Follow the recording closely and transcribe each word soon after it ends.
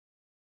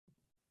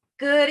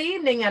Good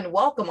evening and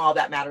welcome, All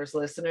That Matters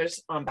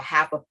listeners. On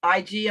behalf of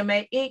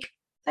IGMA Inc.,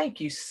 thank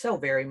you so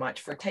very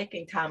much for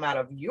taking time out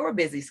of your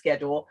busy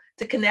schedule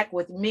to connect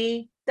with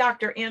me,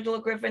 Dr. Angela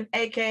Griffin,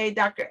 aka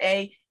Dr.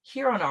 A,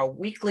 here on our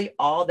weekly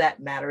All That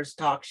Matters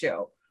talk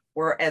show,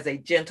 where, as a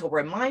gentle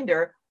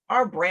reminder,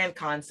 our brand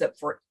concept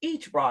for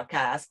each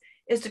broadcast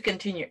is to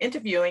continue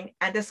interviewing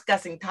and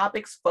discussing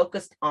topics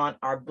focused on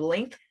our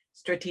Blink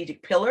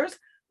strategic pillars,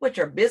 which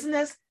are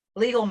business,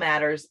 legal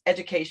matters,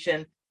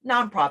 education,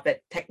 nonprofit,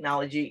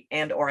 technology,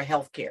 and/or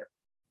healthcare.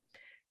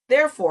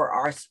 Therefore,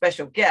 our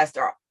special guests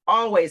are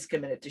always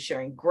committed to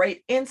sharing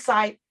great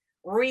insight,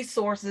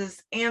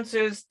 resources,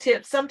 answers,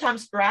 tips,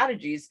 sometimes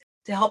strategies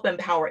to help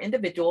empower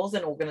individuals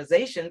and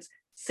organizations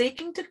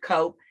seeking to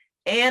cope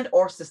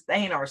and/or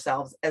sustain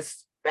ourselves,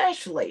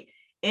 especially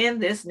in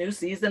this new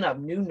season of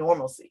new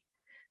normalcy.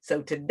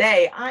 So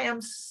today, I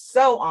am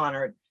so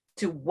honored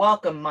to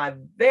welcome my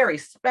very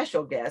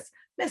special guests,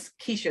 Miss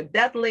Keisha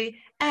Dudley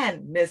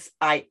and Miss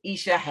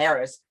Aisha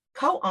Harris,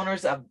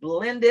 co-owners of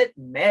Blended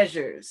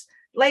Measures.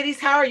 Ladies,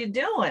 how are you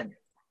doing?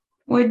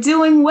 We're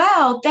doing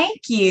well.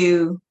 Thank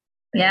you.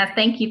 Yes,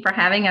 thank you for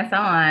having us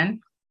on.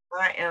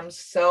 I am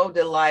so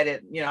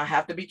delighted. I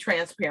have to be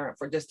transparent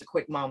for just a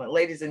quick moment.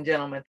 Ladies and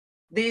gentlemen,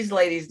 these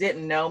ladies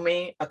didn't know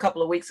me a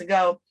couple of weeks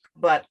ago,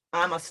 but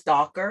I'm a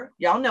stalker.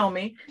 Y'all know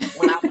me.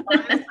 When I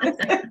find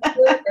something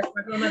good, as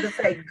my grandmother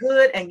say,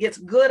 good and gets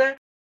gooder,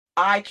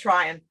 I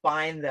try and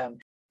find them.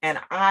 And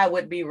I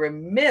would be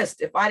remiss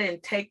if I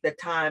didn't take the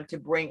time to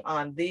bring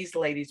on these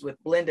ladies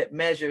with Blended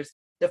Measures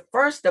to,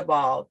 first of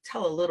all,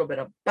 tell a little bit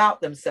about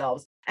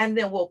themselves. And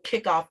then we'll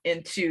kick off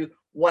into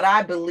what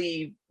I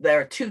believe there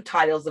are two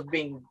titles of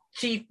being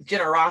Chief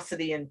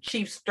Generosity and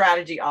Chief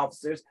Strategy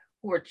Officers,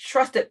 who are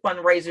trusted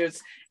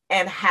fundraisers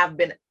and have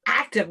been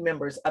active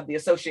members of the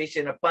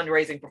Association of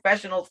Fundraising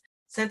Professionals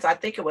since I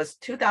think it was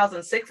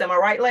 2006. Am I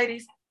right,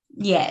 ladies?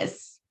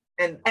 Yes.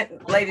 And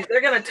ladies,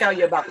 they're going to tell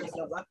you about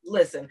themselves.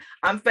 Listen,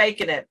 I'm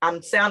faking it.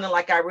 I'm sounding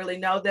like I really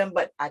know them,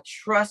 but I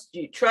trust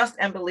you. Trust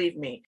and believe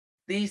me.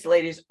 These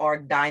ladies are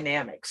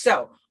dynamic.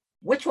 So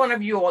which one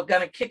of you are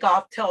going to kick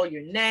off, tell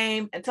your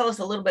name, and tell us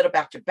a little bit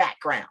about your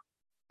background?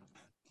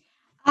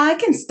 I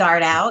can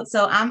start out.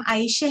 So I'm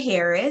Aisha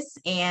Harris,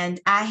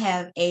 and I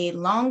have a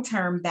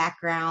long-term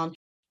background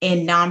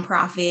in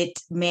nonprofit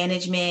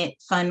management,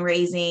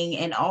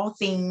 fundraising, and all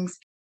things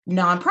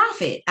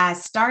nonprofit. I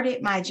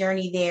started my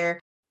journey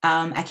there.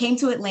 I came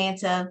to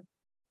Atlanta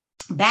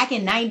back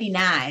in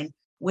 99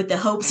 with the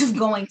hopes of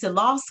going to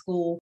law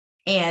school.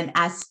 And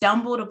I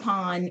stumbled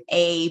upon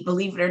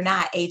believe it or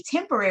not, a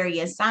temporary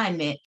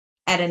assignment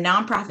at a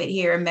nonprofit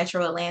here in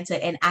Metro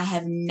Atlanta. And I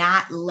have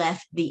not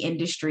left the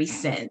industry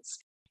since.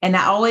 And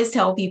I always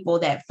tell people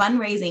that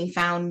fundraising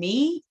found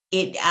me.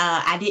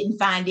 I didn't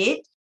find it.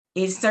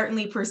 It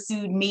certainly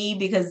pursued me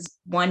because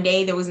one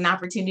day there was an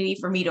opportunity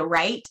for me to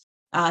write.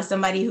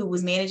 Somebody who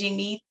was managing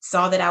me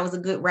saw that I was a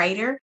good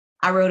writer.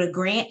 I wrote a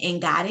grant and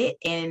got it,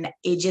 and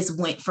it just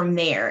went from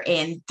there.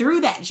 And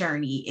through that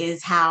journey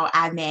is how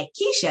I met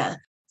Keisha.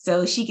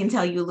 So she can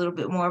tell you a little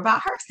bit more about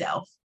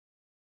herself.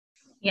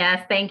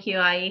 Yes, thank you,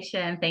 Aisha,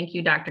 and thank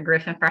you, Dr.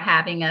 Griffin, for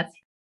having us.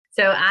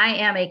 So I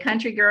am a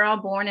country girl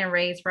born and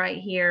raised right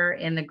here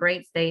in the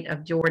great state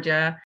of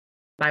Georgia,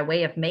 by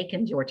way of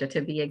Macon, Georgia, to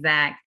be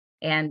exact.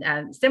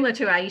 And similar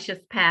to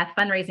Aisha's path,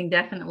 fundraising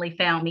definitely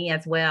found me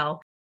as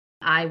well.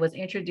 I was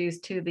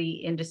introduced to the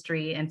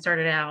industry and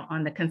started out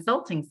on the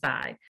consulting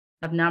side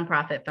of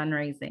nonprofit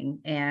fundraising.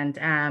 And,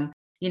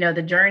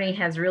 the journey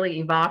has really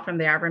evolved from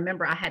there. I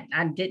remember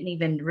I didn't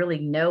even really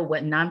know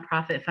what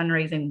nonprofit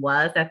fundraising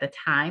was at the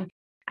time.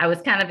 I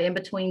was kind of in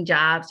between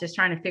jobs, just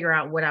trying to figure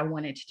out what I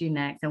wanted to do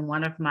next. And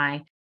one of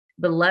my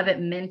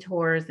beloved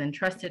mentors and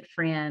trusted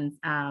friends,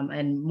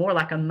 and more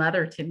like a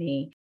mother to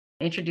me,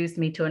 introduced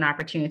me to an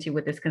opportunity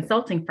with this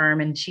consulting firm.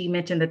 And she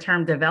mentioned the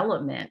term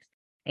development.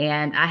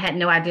 And I had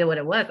no idea what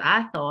it was.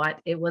 I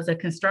thought it was a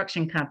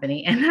construction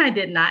company, and I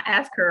did not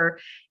ask her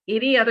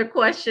any other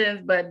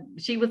questions, but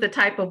she was the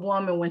type of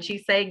woman, when she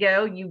say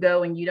go, you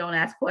go, and you don't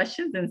ask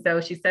questions. And so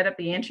she set up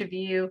the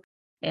interview,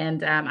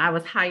 and I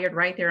was hired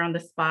right there on the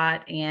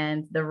spot,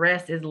 and the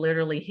rest is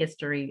literally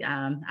history.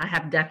 I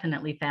have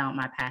definitely found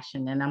my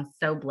passion, and I'm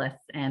so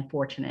blessed and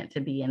fortunate to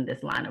be in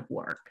this line of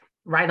work,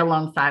 right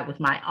alongside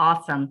with my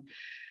awesome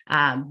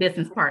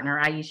business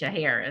partner, Aisha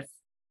Harris.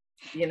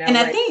 And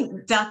I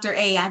think, Dr.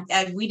 A,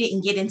 we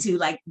didn't get into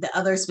like the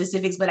other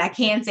specifics, but I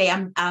can say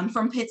I'm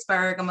from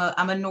Pittsburgh.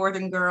 I'm a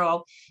Northern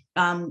girl.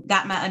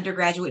 Got my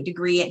undergraduate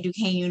degree at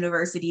Duquesne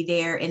University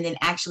there, and then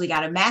actually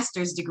got a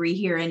master's degree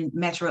here in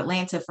Metro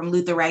Atlanta from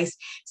Luther Rice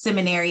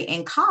Seminary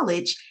and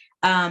College,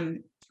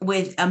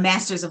 with a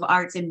master's of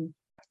arts in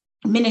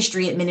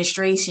ministry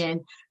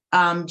administration.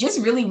 Just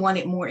really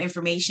wanted more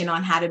information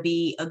on how to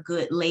be a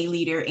good lay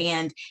leader.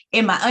 And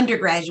in my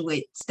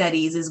undergraduate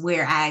studies is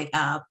where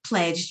I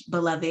pledged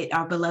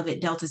our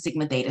beloved Delta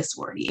Sigma Theta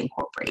Sorority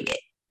Incorporated.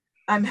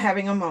 I'm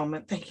having a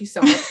moment. Thank you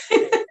so much.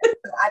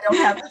 I don't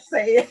have to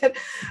say it.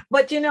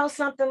 But you know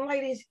something,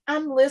 ladies,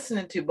 I'm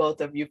listening to both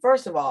of you.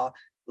 First of all,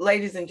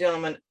 ladies and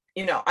gentlemen,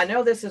 I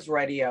know this is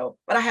radio,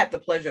 but I had the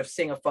pleasure of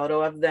seeing a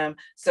photo of them.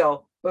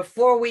 So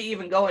before we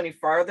even go any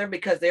further,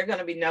 because they're going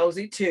to be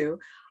nosy too,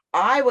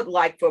 I would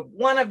like for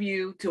one of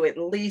you to at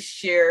least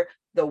share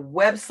the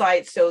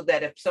website so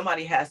that if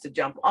somebody has to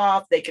jump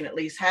off, they can at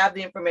least have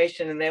the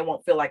information and they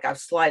won't feel like I've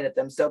slighted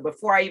them. So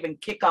before I even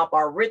kick off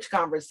our rich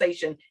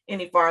conversation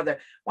any farther,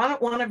 why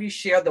don't one of you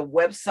share the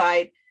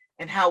website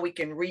and how we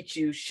can reach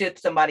you should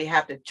somebody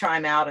have to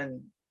chime out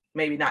and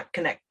maybe not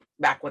connect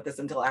back with us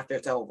until after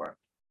it's over?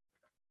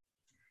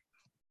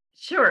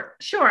 Sure.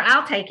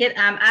 I'll take it.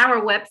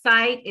 Our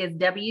website is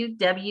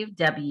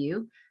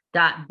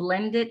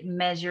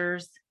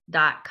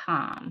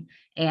www.blendedmeasures.com.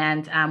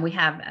 And we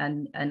have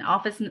an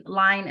office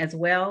line as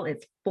well.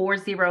 It's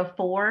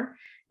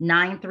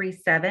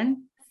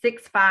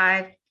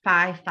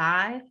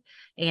 404-937-6555.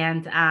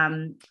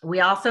 And we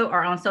also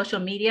are on social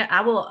media.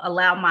 I will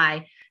allow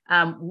my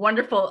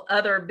wonderful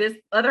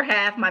other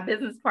half, my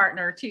business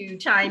partner, to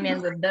chime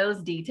in with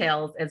those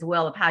details as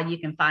well of how you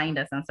can find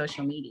us on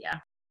social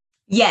media.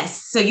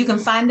 Yes. So you can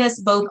find us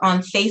both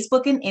on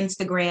Facebook and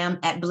Instagram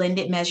at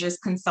Blended Measures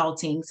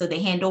Consulting. So the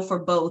handle for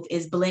both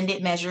is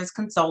Blended Measures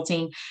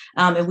Consulting.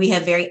 And we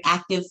have very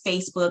active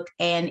Facebook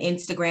and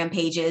Instagram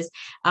pages.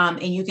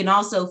 And you can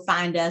also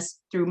find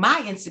us through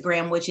my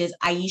Instagram, which is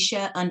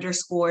Aisha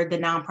 _ the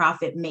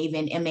nonprofit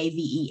Maven,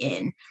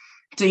 MAVEN.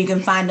 So you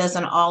can find us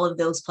on all of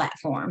those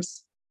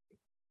platforms.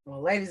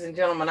 Well, ladies and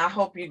gentlemen, I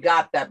hope you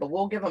got that, but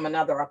we'll give them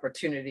another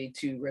opportunity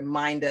to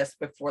remind us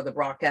before the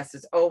broadcast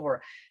is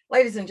over.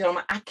 Ladies and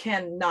gentlemen, I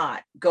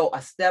cannot go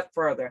a step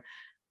further.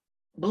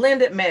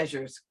 Blended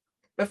Measures.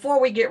 Before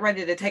we get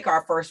ready to take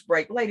our first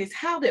break, ladies,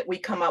 how did we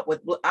come up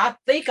with, I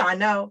think I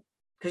know,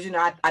 because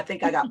I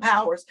think I got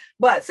powers,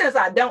 but since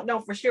I don't know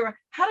for sure,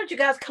 how did you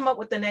guys come up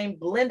with the name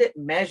Blended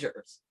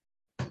Measures?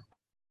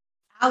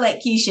 I'll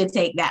let Keisha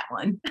take that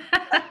one.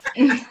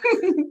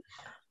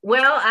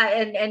 Well,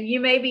 and you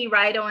may be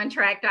right on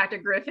track, Dr.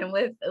 Griffin,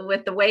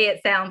 with the way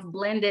it sounds,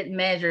 Blended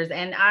Measures.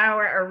 And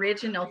our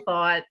original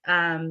thought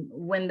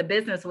when the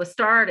business was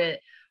started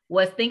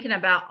was thinking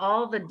about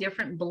all the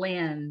different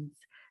blends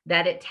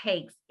that it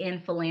takes in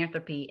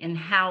philanthropy and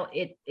how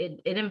it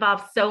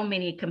involves so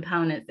many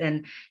components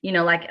and,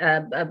 like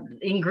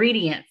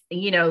ingredients,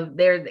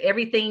 there's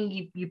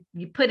everything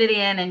you put it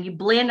in and you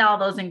blend all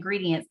those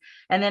ingredients.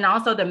 And then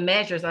also the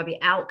measures are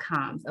the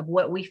outcomes of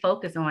what we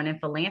focus on in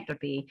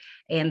philanthropy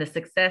and the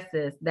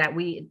successes that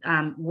we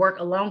work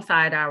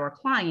alongside our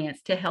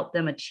clients to help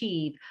them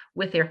achieve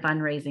with their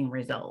fundraising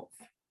results.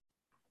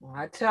 Well,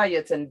 I tell you,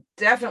 it's a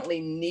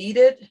definitely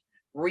needed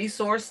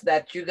resource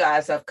that you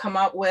guys have come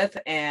up with,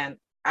 and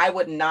I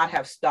would not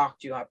have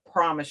stalked you, I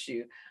promise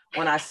you.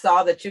 When I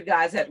saw that you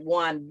guys had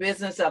won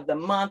Business of the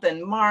Month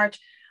in March,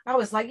 I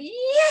was like,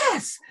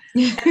 yes.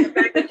 And the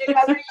fact that you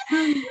guys are,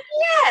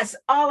 yes.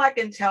 All I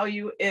can tell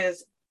you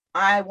is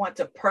I want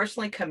to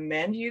personally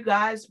commend you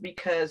guys,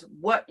 because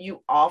what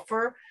you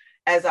offer,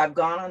 as I've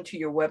gone onto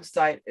your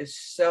website, is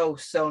so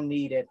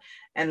needed.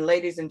 And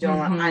ladies and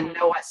gentlemen, I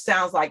know it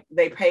sounds like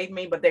they paid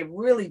me, but they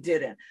really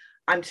didn't.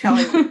 I'm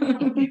telling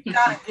you, we've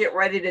got to get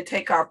ready to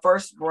take our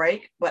first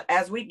break. But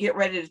as we get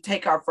ready to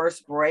take our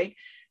first break,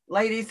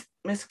 ladies,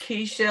 Miss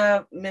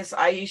Keisha, Miss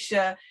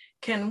Aisha,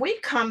 can we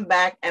come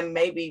back and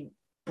maybe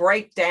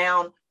break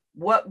down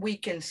what we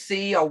can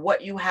see or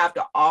what you have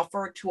to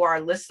offer to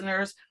our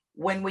listeners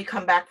when we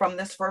come back from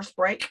this first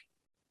break?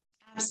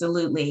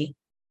 Absolutely.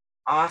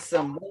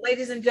 Awesome. Well,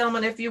 ladies and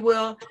gentlemen, if you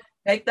will,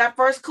 take that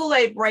first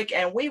Kool-Aid break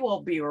and we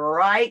will be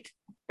right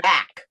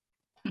back.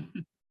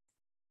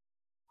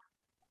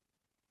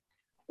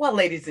 Well,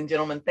 ladies and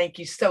gentlemen, thank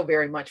you so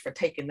very much for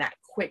taking that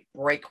quick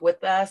break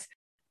with us.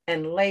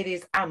 And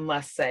ladies, I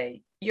must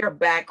say, your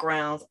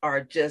backgrounds are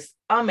just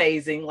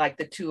amazing, like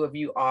the two of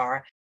you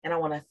are. And I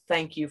want to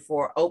thank you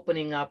for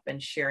opening up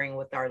and sharing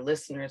with our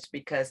listeners,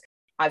 because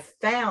I've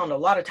found a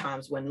lot of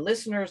times when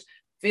listeners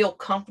feel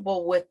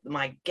comfortable with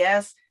my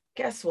guests,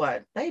 guess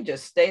what? They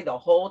just stay the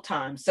whole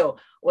time. So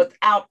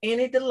without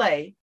any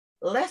delay,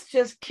 let's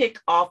just kick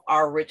off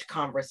our rich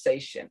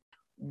conversation.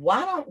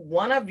 Why don't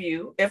one of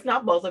you, if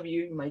not both of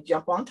you, you may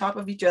jump on top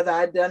of each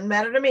other. It doesn't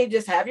matter to me.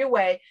 Just have your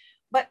way.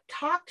 But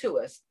talk to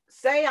us.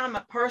 Say I'm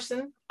a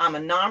person, I'm a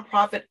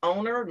nonprofit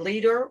owner,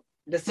 leader,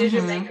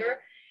 decision maker,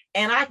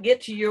 and I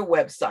get to your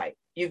website.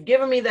 You've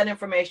given me that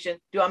information.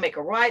 Do I make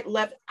a right,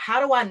 left?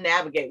 How do I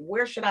navigate?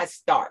 Where should I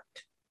start?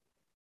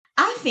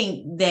 I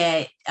think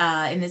that,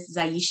 and this is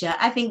Aisha,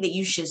 I think that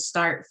you should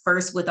start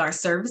first with our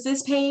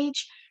services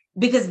page,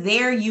 because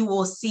there you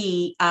will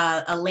see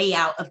a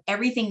layout of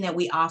everything that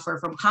we offer,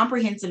 from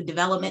comprehensive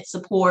development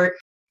support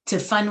to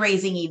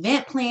fundraising,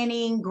 event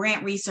planning,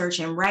 grant research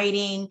and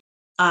writing,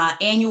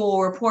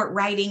 annual report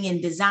writing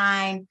and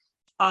design,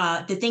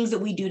 the things that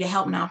we do to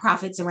help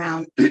nonprofits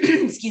around,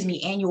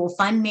 annual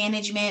fund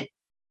management,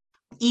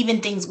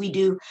 even things we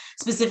do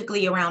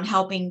specifically around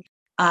helping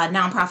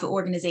nonprofit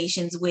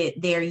organizations with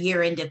their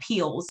year-end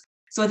appeals.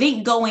 So I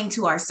think going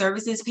to our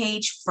services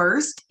page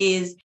first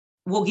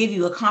will give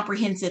you a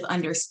comprehensive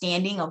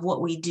understanding of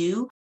what we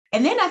do.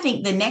 And then I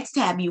think the next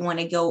tab you want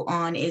to go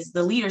on is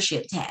the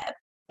leadership tab.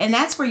 And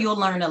that's where you'll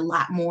learn a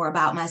lot more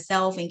about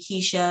myself and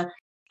Keisha,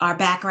 our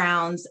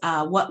backgrounds,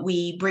 what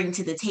we bring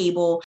to the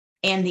table,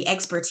 and the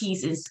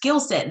expertise and skill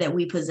set that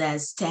we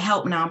possess to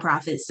help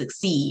nonprofits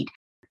succeed.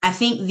 I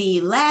think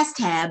the last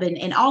tab,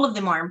 and all of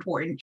them are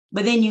important,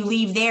 but then you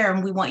leave there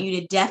and we want you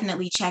to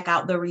definitely check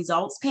out the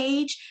results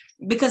page,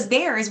 because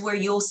there is where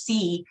you'll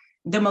see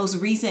the most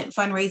recent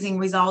fundraising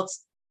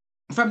results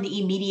from the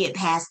immediate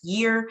past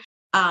year,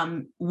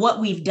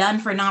 what we've done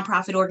for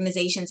nonprofit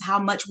organizations, how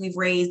much we've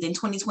raised. In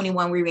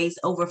 2021, we raised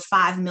over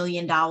 $5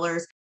 million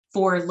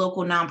for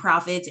local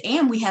nonprofits,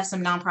 and we have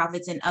some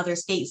nonprofits in other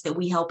states that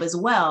we help as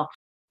well.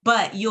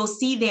 But you'll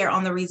see there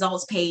on the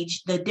results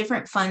page the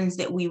different funds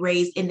that we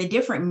raised in the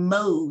different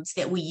modes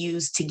that we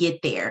use to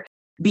get there,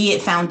 be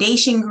it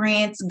foundation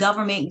grants,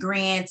 government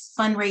grants,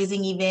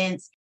 fundraising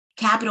events,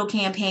 capital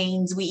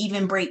campaigns. We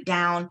even break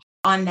down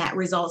on that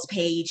results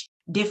page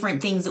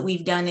different things that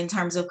we've done in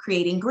terms of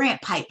creating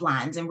grant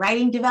pipelines and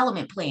writing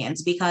development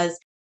plans, because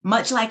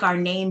much like our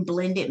name,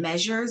 Blended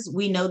Measures,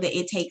 we know that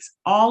it takes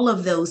all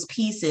of those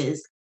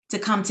pieces to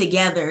come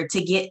together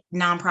to get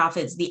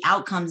nonprofits the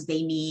outcomes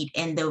they need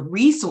and the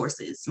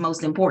resources,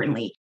 most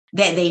importantly,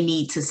 that they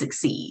need to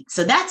succeed.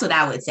 So that's what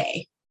I would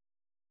say.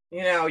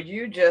 You know,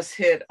 you just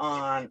hit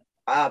on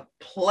a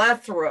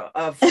plethora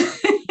of,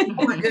 oh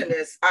my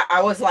goodness.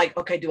 I was like,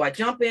 okay, do I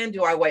jump in?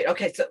 Do I wait?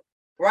 Okay, so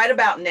right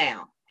about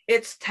now,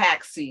 it's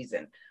tax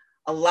season.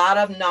 A lot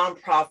of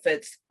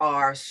nonprofits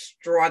are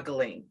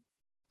struggling.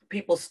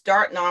 People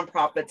start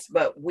nonprofits,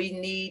 but we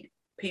need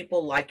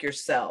people like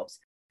yourselves.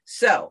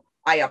 So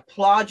I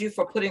applaud you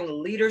for putting the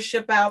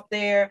leadership out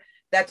there.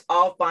 That's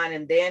all fine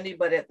and dandy.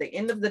 But at the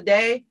end of the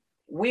day,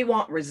 we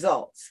want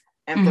results.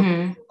 And for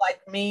people like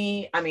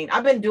me, I mean,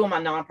 I've been doing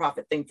my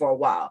nonprofit thing for a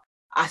while.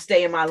 I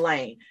stay in my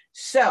lane.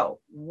 So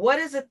what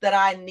is it that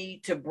I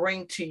need to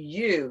bring to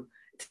you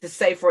to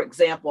say, for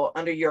example,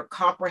 under your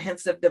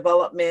comprehensive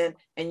development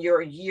and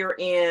your year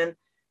end?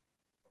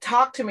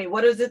 Talk to me.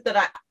 What is it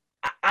that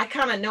I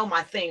kind of know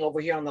my thing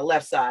over here on the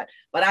left side,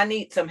 but I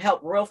need some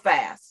help real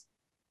fast.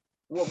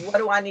 What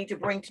do I need to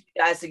bring to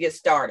you guys to get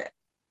started?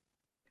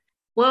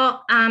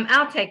 Well,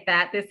 I'll take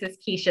that. This is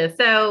Keisha.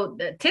 So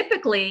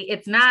typically,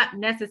 it's not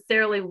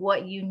necessarily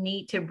what you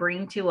need to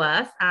bring to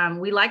us.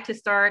 We like to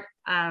start,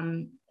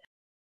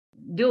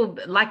 do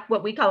like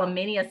what we call a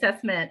mini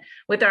assessment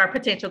with our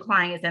potential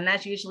clients. And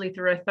that's usually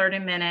through a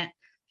 30-minute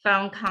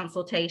phone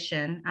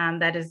consultation.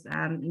 That is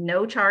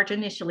no charge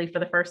initially for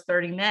the first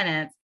 30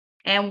 minutes.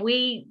 And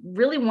we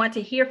really want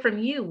to hear from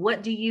you.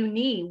 What do you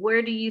need?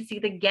 Where do you see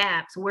the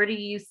gaps? Where do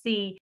you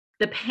see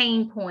the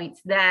pain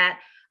points that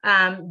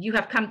you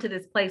have come to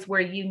this place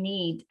where you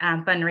need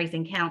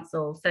fundraising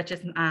counsel, such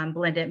as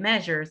Blended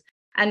Measures?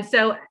 And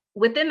so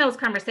within those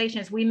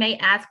conversations, we may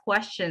ask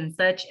questions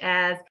such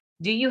as,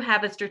 do you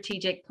have a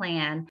strategic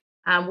plan?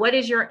 What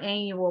is your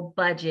annual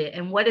budget?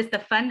 And what is the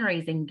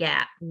fundraising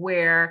gap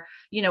where,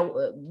 you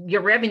know,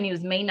 your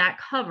revenues may not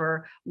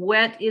cover?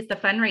 What is the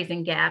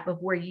fundraising gap of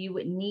where you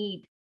would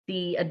need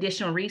the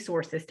additional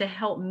resources to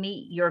help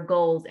meet your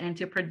goals and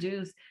to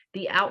produce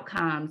the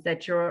outcomes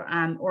that your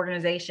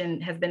organization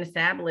has been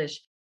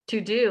established to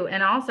do?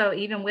 And also,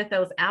 even with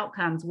those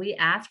outcomes, we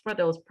ask for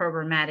those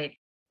programmatic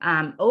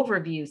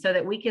overviews so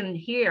that we can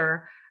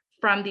hear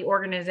from the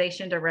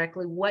organization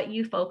directly what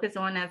you focus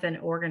on as an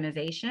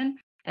organization,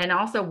 and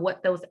also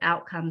what those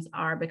outcomes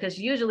are. Because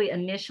usually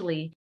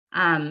usually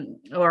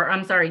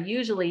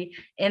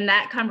in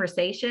that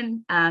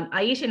conversation,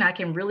 Aisha and I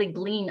can really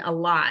glean a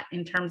lot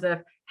in terms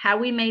of how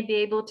we may be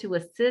able to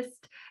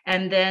assist.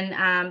 And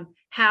then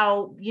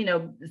how, you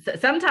know,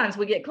 sometimes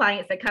we get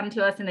clients that come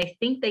to us and they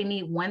think they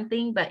need one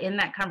thing, but in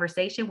that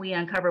conversation, we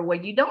uncover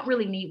where you don't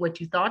really need what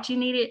you thought you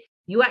needed.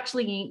 You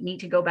actually need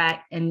to go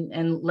back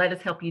and let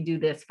us help you do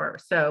this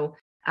first. So,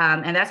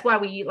 and that's why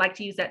we like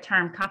to use that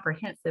term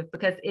comprehensive,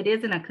 because it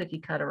isn't a cookie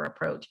cutter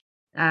approach.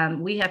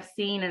 We have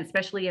seen,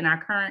 especially in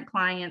our current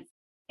clients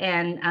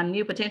and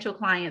new potential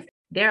clients,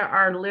 there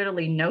are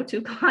literally no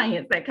two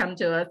clients that come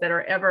to us that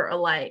are ever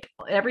alike.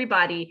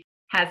 Everybody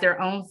has their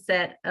own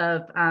set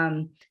of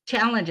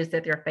challenges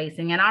that they're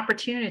facing and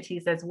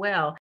opportunities as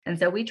well. And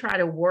so we try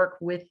to work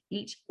with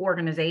each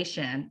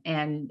organization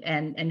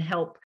and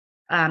help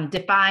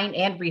define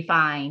and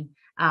refine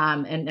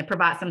and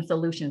provide some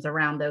solutions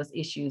around those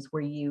issues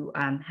where you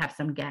have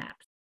some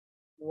gaps.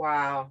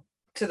 Wow.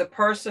 To the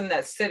person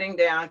that's sitting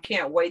down,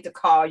 can't wait to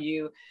call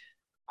you.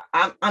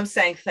 I'm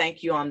saying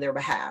thank you on their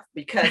behalf,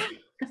 because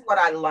that's what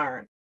I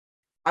learned.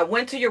 I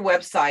went to your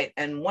website,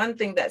 and one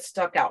thing that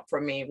stuck out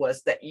for me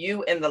was that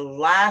you, in the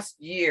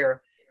last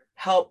year,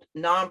 helped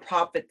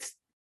nonprofits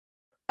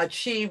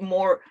achieve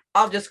more,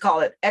 I'll just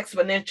call it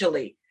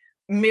exponentially,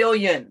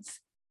 millions.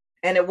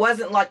 And it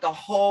wasn't like a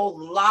whole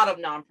lot of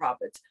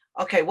nonprofits.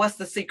 Okay, what's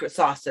the secret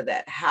sauce to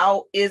that?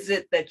 How is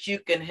it that you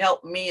can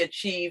help me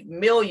achieve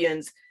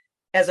millions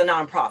as a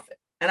nonprofit?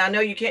 And I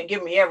know you can't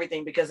give me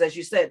everything because, as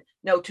you said,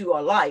 no two are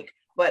alike,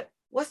 but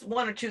what's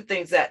one or two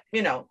things that,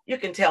 you know, you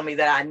can tell me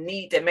that I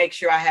need to make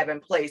sure I have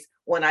in place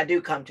when I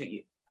do come to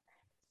you?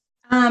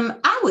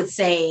 I would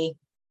say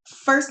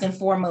first and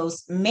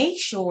foremost,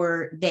 make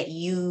sure that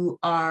you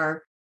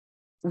are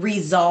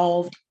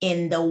resolved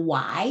in the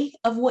why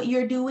of what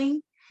you're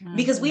doing.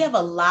 Because we have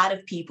a lot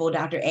of people,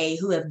 Dr. A,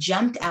 who have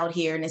jumped out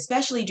here, and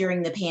especially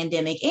during the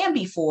pandemic and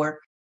before,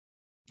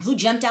 who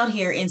jumped out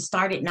here and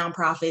started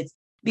nonprofits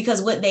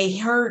because what they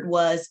heard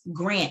was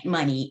grant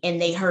money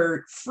and they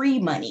heard free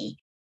money.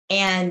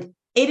 And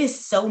it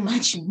is so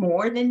much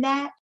more than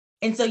that.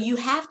 And so you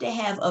have to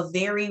have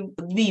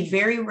be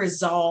very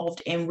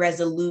resolved and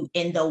resolute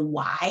in the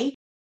why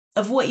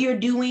of what you're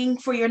doing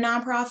for your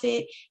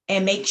nonprofit,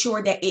 and make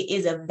sure that it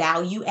is a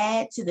value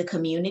add to the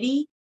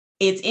community.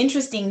 It's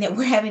interesting that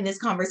we're having this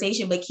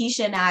conversation, but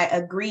Keisha and I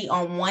agree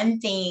on one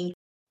thing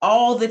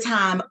all the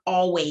time,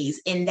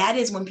 always. And that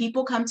is when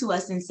people come to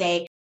us and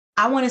say,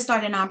 I want to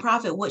start a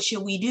nonprofit, what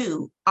should we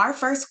do? Our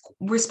first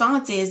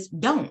response is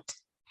don't.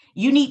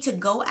 You need to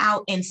go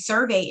out and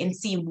survey and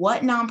see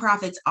what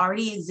nonprofits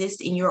already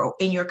exist in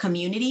your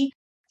community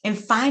and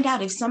find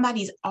out if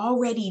somebody's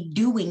already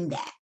doing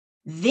that.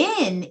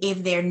 Then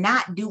if they're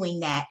not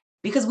doing that,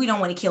 because we don't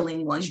want to kill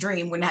anyone's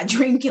dream, we're not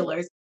dream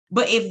killers.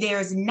 But if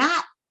there's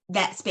not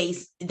that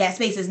space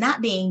is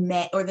not being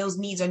met, or those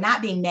needs are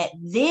not being met,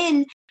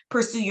 then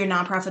pursue your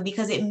nonprofit,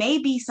 because it may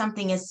be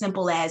something as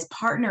simple as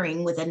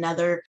partnering with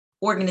another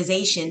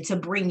organization to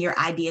bring your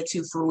idea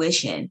to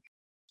fruition.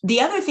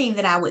 The other thing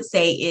that I would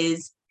say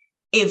is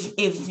if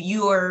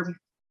you're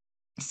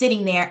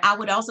sitting there, I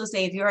would also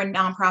say if you're a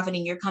nonprofit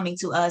and you're coming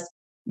to us,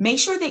 make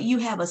sure that you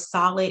have a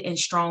solid and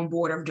strong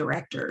board of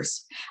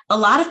directors. A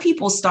lot of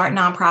people start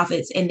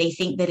nonprofits and they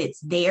think that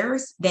it's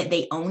theirs, that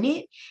they own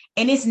it,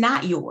 and it's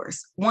not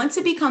yours. Once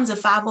it becomes a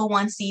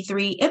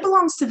 501c3, it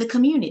belongs to the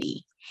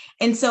community.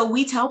 And so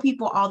we tell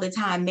people all the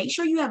time, make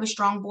sure you have a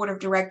strong board of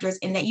directors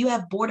and that you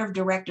have board of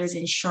directors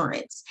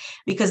insurance,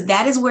 because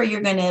that is where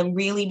you're going to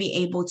really be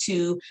able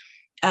to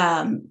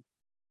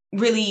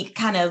really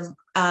kind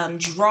of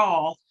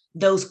draw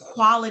those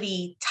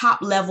quality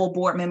top level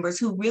board members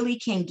who really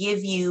can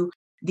give you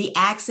the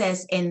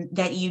access and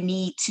that you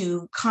need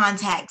to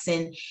contacts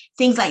and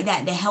things like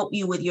that to help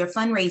you with your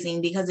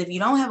fundraising. Because if you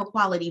don't have a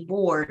quality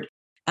board,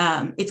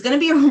 it's going to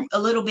be a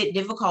little bit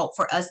difficult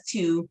for us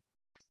to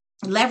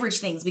leverage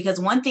things. Because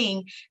one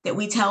thing that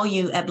we tell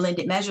you at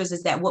Blended Measures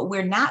is that what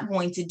we're not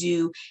going to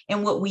do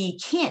and what we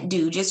can't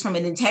do just from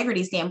an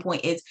integrity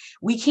standpoint is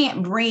we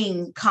can't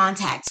bring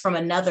contacts from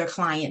another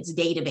client's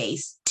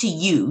database to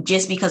you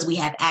just because we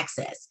have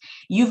access.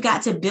 You've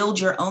got to build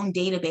your own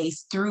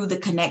database through the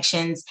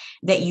connections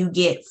that you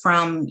get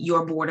from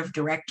your board of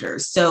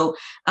directors. So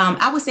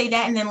I would say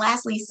that. And then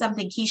lastly,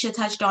 something Keisha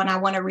touched on, I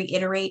want to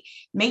reiterate,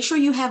 make sure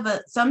you have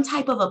some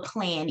type of a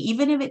plan,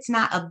 even if it's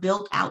not a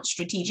built out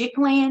strategic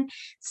plan,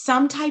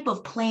 some type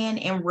of plan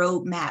and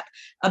roadmap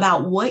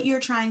about what you're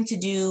trying to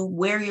do,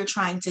 where you're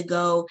trying to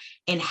go,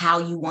 and how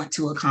you want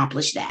to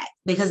accomplish that.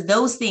 Because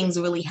those things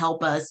really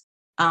help us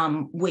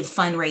with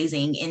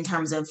fundraising in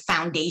terms of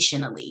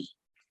foundationally.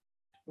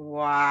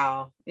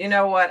 Wow. You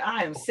know what?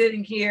 I am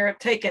sitting here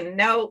taking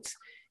notes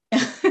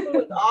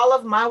with all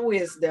of my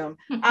wisdom.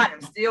 I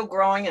am still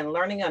growing and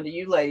learning under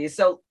you ladies.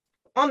 So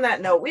on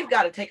that note, we've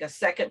got to take a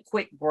second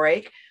quick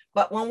break.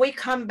 But when we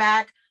come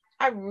back,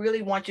 I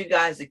really want you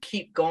guys to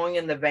keep going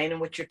in the vein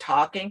in which you're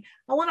talking.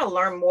 I want to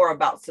learn more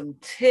about some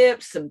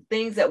tips, some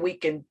things that we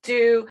can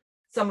do,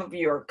 some of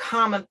your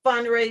common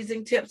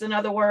fundraising tips, in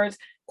other words,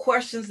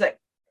 questions that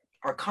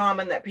are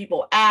common that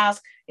people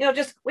ask.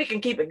 Just we can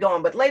keep it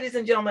going. But ladies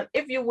and gentlemen,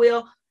 if you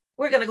will,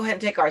 we're going to go ahead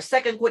and take our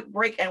second quick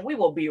break, and we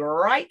will be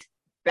right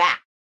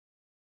back.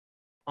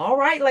 All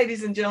right,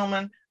 ladies and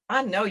gentlemen,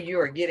 I know you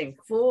are getting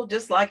full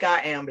just like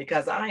I am,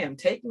 because I am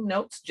taking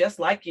notes just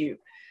like you.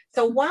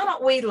 So why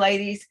don't we,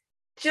 ladies,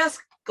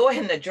 just go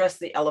ahead and address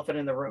the elephant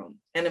in the room.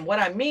 And then what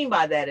I mean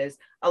by that is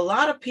a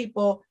lot of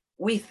people,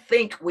 we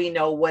think we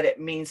know what it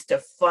means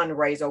to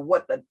fundraise or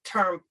what the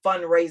term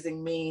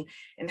fundraising means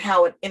and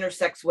how it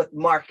intersects with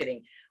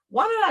marketing.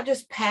 Why don't I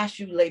just pass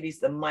you ladies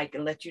the mic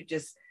and let you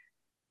just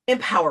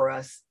empower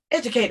us,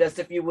 educate us,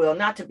 if you will,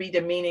 not to be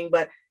demeaning,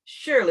 but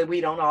surely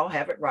we don't all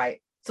have it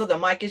right. So the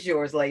mic is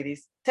yours,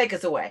 ladies. Take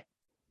us away.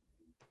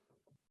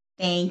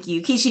 Thank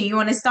you. Keisha, you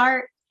want to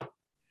start?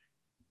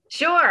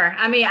 Sure.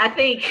 I mean, I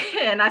think,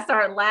 and I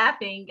started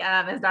laughing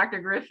as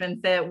Dr. Griffin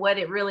said what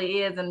it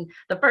really is. And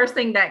the first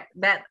thing that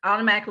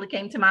automatically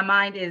came to my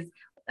mind is,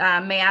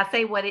 may I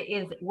say what it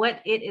is? What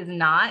it is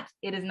not.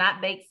 It is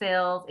not bake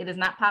sales. It is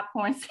not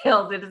popcorn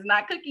sales. It is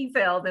not cookie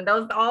sales. And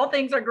those all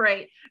things are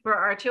great for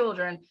our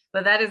children,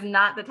 but that is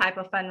not the type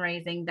of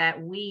fundraising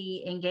that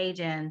we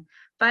engage in.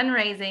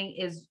 Fundraising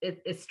is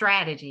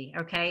strategy.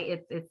 Okay,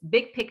 it's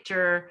big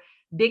picture,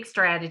 big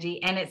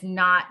strategy, and it's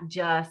not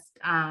just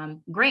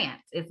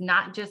grants. It's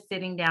not just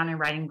sitting down and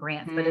writing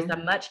grants, but it's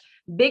a much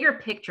bigger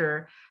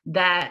picture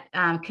that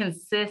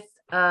consists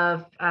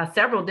of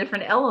several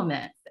different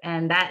elements.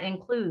 And that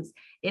includes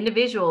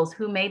individuals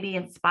who may be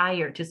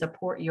inspired to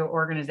support your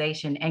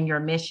organization and your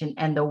mission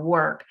and the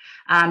work.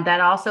 That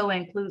also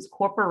includes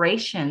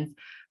corporations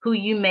who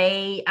you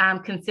may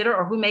consider,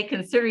 or who may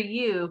consider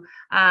you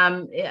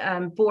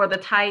for the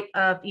type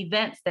of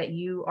events that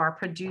you are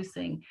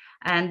producing.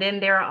 And then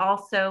there are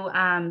also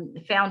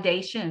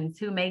foundations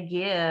who may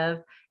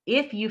give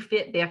if you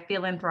fit their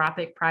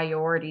philanthropic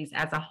priorities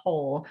as a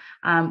whole.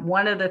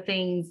 One of the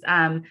things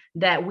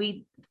that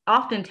we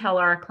often tell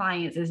our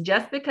clients is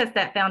just because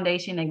that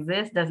foundation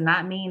exists does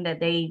not mean that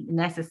they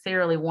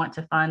necessarily want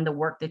to fund the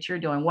work that you're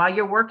doing. While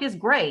your work is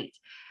great,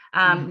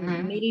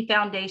 many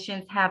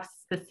foundations have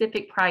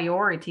specific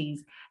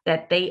priorities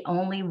that they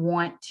only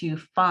want to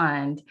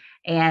fund.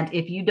 And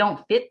if you don't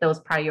fit those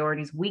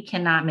priorities, we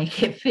cannot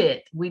make it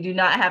fit. We do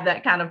not have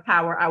that kind of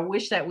power. I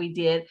wish that we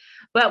did.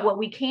 But what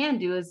we can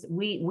do is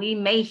we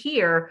may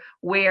hear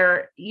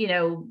where,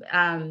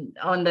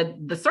 on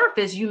the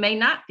surface, you may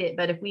not fit.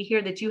 But if we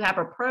hear that you have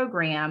a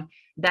program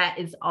that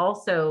is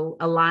also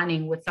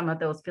aligning with some of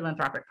those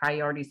philanthropic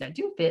priorities that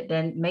do fit,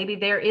 then maybe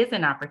there is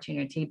an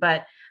opportunity.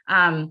 But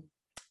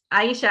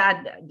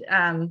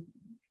Aisha,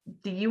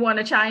 do you want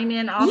to chime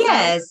in also?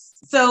 Yes.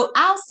 So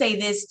I'll say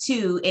this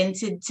too, and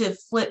to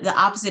flip the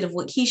opposite of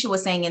what Keisha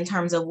was saying in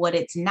terms of what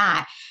it's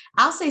not,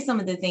 I'll say some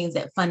of the things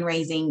that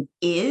fundraising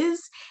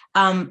is.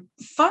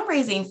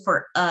 Fundraising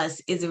for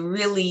us is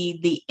really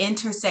the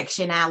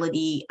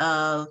intersectionality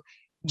of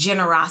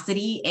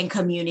generosity and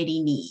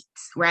community needs,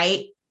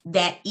 right?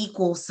 That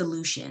equal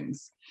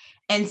solutions.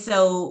 And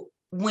so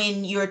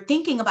when you're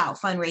thinking about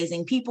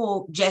fundraising,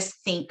 people just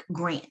think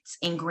grants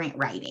and grant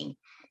writing.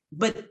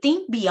 But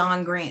think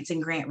beyond grants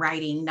and grant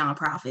writing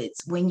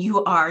nonprofits when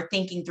you are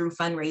thinking through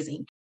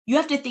fundraising. You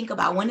have to think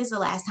about, when is the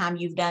last time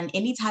you've done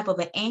any type of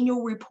an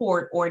annual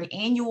report or an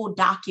annual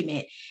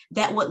document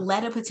that would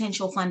let a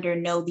potential funder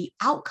know the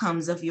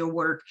outcomes of your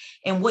work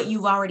and what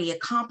you've already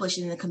accomplished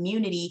in the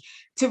community,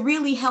 to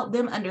really help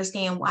them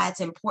understand why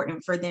it's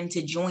important for them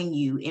to join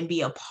you and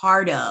be a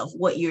part of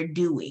what you're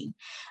doing.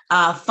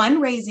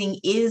 Fundraising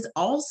is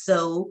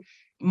also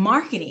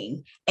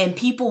marketing, and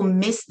people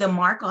miss the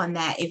mark on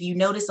that. If you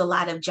notice a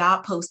lot of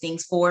job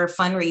postings for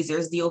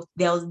fundraisers,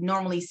 they'll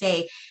normally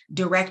say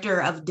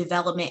Director of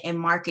Development and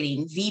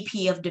Marketing,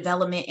 VP of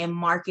Development and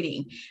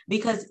Marketing,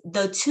 because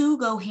the two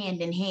go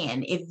hand in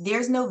hand. If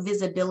there's no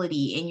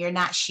visibility and you're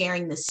not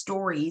sharing the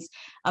stories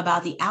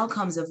about the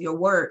outcomes of your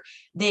work,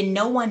 then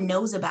no one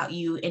knows about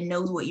you and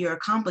knows what you're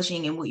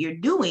accomplishing and what you're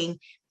doing,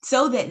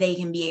 so that they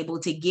can be able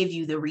to give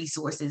you the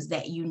resources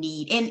that you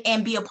need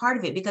and be a part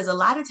of it. Because a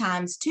lot of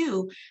times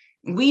too,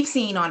 we've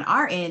seen on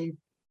our end,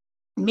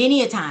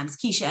 many a times,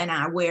 Keisha and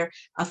I, where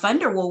a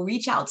funder will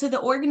reach out to the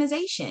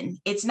organization.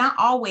 It's not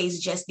always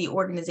just the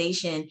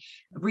organization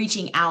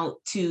reaching out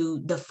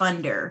to the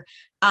funder.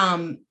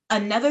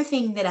 Another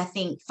thing that I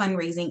think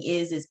fundraising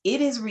is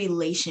it is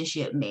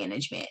relationship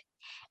management.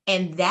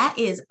 And that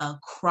is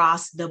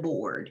across the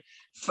board.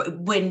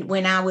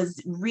 When I was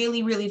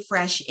really, really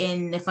fresh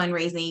in the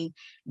fundraising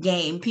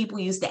game, people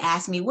used to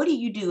ask me, what do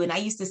you do? And I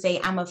used to say,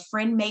 I'm a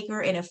friend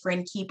maker and a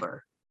friend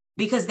keeper,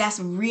 because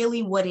that's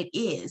really what it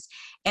is.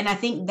 And I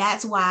think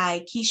that's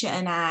why Keisha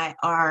and I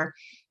are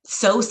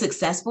so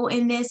successful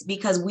in this,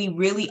 because we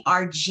really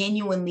are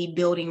genuinely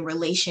building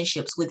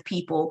relationships with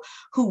people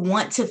who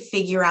want to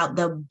figure out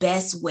the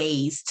best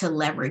ways to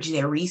leverage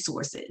their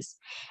resources.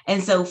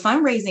 And so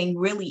fundraising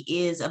really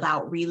is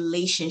about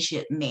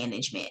relationship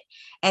management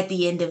at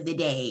the end of the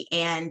day.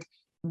 And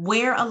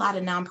where a lot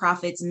of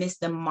nonprofits miss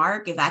the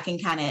mark, if I can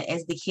kind of,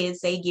 as the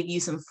kids say, give you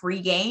some free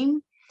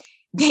game,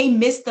 they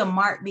miss the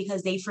mark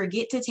because they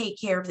forget to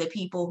take care of the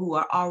people who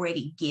are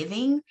already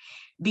giving,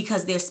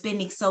 because they're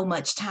spending so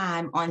much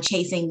time on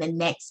chasing the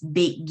next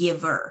big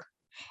giver.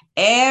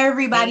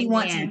 Everybody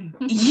wants,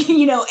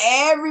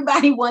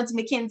 everybody wants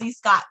Mackenzie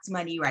Scott's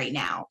money right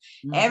now.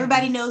 Mm-hmm.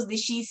 Everybody knows that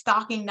she's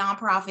stalking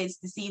nonprofits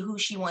to see who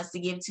she wants to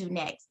give to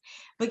next.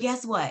 But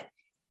guess what?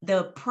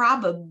 The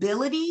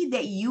probability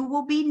that you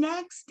will be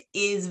next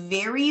is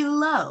very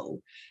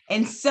low.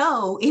 And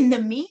so in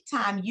the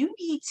meantime, you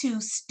need to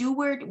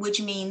steward,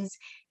 which means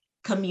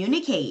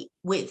communicate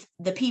with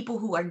the people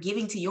who are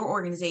giving to your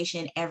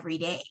organization every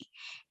day.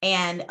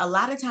 And a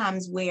lot of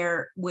times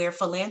where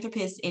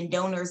philanthropists and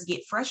donors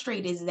get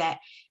frustrated is that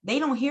they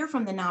don't hear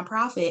from the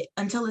nonprofit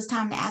until it's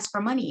time to ask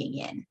for money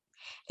again.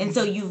 And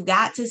so you've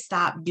got to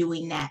stop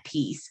doing that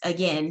piece.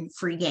 Again,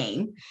 free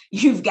game.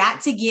 You've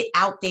got to get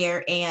out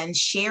there and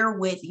share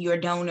with your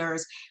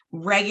donors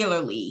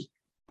regularly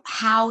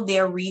how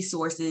their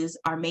resources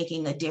are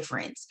making a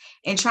difference,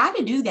 and try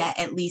to do that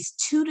at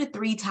least 2 to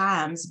 3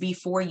 times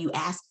before you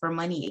ask for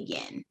money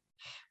again,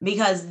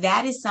 because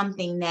that is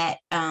something that,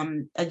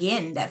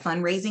 again, that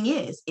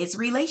fundraising is, it's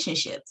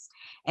relationships.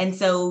 And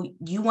so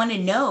you want to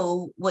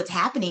know what's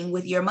happening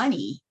with your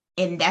money.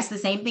 And that's the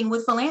same thing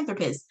with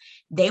philanthropists.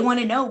 They want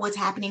to know what's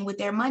happening with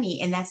their money.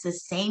 And that's the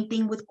same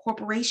thing with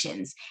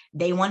corporations.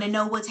 They want to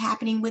know what's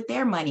happening with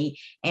their money.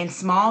 And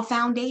small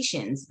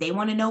foundations, they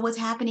want to know what's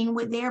happening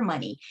with their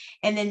money.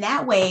 And then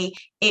that way,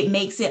 it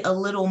makes it a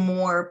little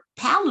more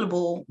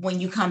palatable when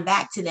you come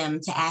back to them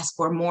to ask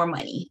for more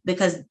money,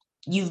 because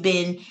they've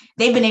been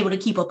able to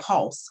keep a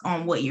pulse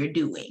on what you're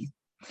doing.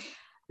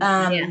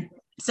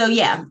 So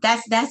yeah,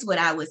 that's what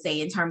I would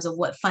say in terms of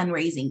what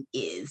fundraising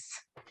is.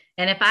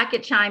 And if I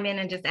could chime in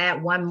and just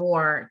add one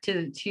more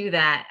to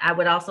that, I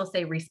would also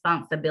say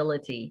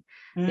responsibility,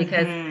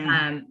 because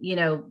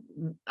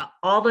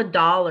all the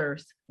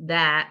dollars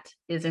that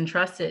is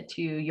entrusted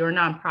to your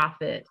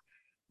nonprofit,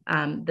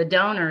 the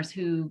donors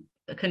who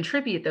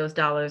contribute those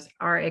dollars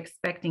are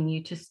expecting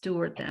you to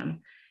steward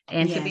them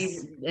and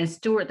to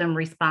steward them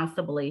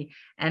responsibly.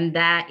 And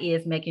that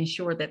is making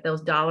sure that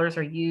those dollars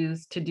are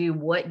used to do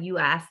what you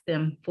asked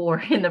them for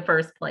in the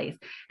first place,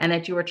 and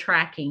that you are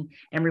tracking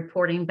and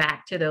reporting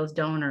back to those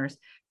donors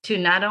to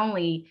not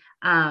only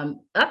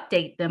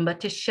update them,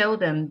 but to show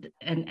them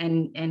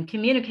and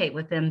communicate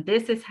with them,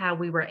 this is how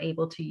we were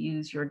able to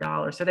use your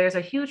dollars. So there's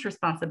a huge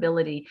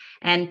responsibility.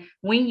 And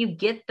when you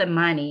get the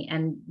money,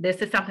 and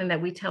this is something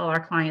that we tell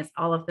our clients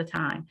all of the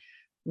time,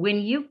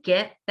 when you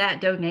get that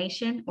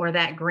donation or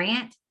that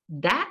grant,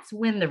 that's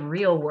when the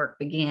real work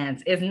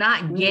begins. It's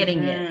not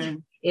getting it.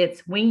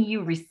 It's when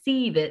you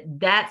receive it,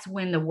 that's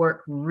when the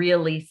work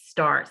really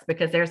starts,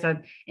 because there's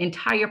an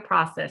entire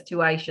process, to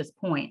Aisha's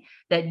point,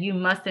 that you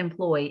must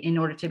employ in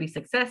order to be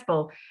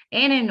successful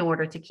and in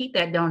order to keep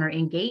that donor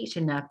engaged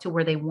enough to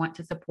where they want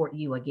to support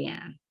you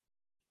again.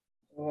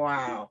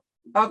 Wow.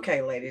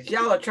 Okay, ladies,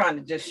 y'all are trying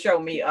to just show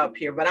me up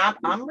here, but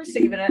I'm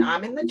receiving it.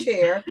 I'm in the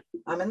chair.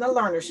 I'm in the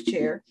learner's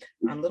chair.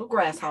 I'm a little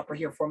grasshopper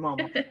here for a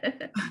moment.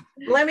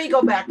 Let me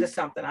go back to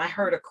something. I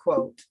heard a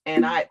quote,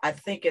 and I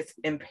think it's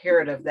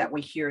imperative that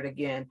we hear it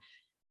again.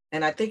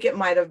 And I think it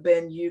might have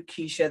been you,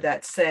 Keisha,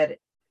 that said,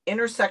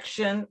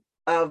 intersection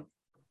of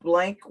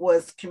blank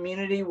was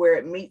community where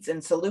it meets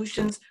in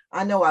solutions.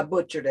 I know I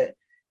butchered it.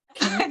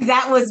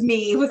 That was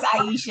me. It was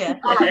Aisha.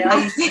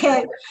 I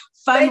said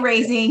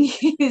fundraising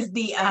is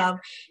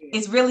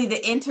really the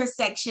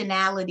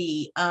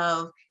intersectionality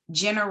of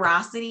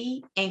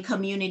generosity and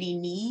community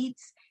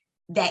needs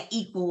that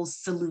equals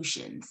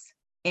solutions.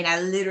 And I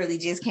literally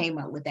just came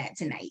up with that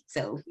tonight.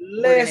 So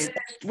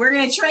we're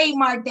gonna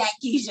trademark that,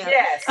 Keisha.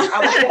 Yes, you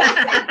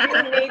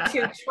need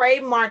to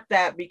trademark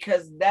that,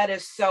 because that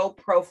is so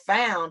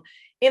profound.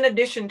 In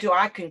addition to,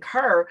 I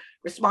concur,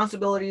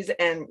 responsibilities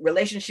and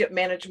relationship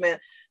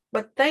management.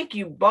 But thank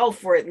you both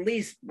for at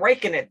least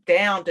breaking it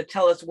down to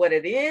tell us what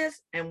it is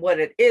and what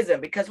it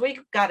isn't, because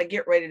we've got to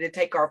get ready to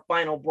take our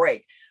final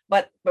break.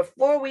 But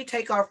before we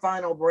take our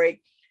final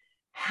break,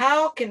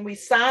 how can we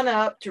sign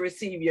up to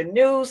receive your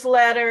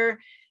newsletter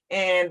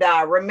and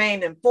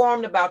remain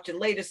informed about your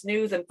latest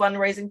news and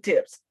fundraising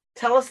tips?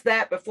 Tell us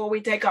that before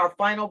we take our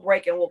final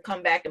break, and we'll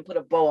come back and put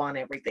a bow on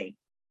everything.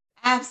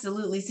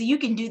 Absolutely. So you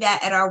can do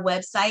that at our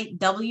website,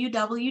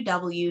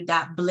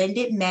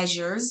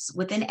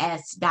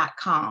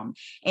 www.blendedmeasures.com.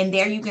 And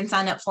there you can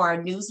sign up for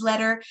our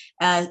newsletter.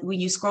 When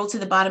you scroll to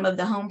the bottom of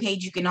the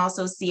homepage, you can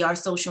also see our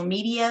social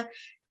media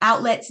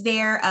outlets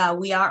there.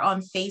 We are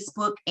on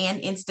Facebook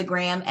and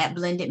Instagram at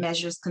Blended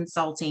Measures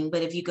Consulting.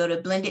 But if you go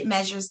to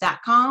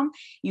blendedmeasures.com,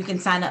 you can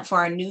sign up for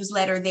our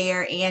newsletter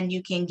there, and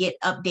you can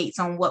get updates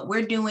on what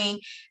we're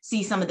doing,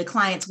 see some of the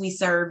clients we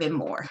serve, and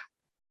more.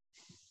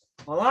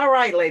 Well, all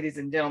right, ladies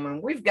and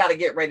gentlemen, we've got to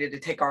get ready to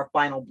take our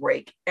final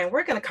break, and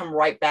we're going to come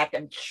right back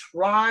and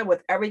try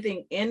with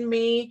everything in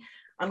me.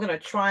 I'm going to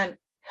try and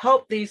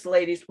help these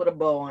ladies put a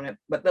bow on it,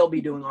 but they'll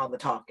be doing all the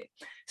talking.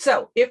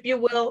 So if you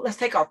will, let's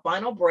take our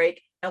final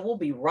break, and we'll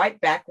be right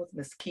back with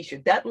Miss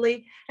Keisha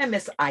Dudley and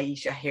Miss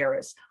Aisha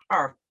Harris,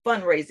 our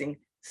fundraising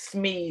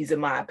SMEs, in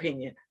my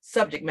opinion,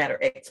 subject matter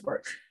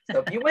experts.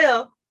 So if you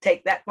will,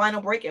 take that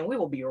final break, and we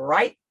will be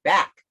right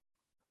back.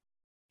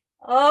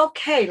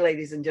 Okay,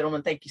 ladies and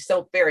gentlemen, thank you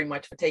so very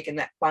much for taking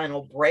that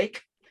final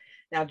break.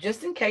 Now,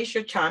 just in case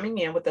you're chiming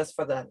in with us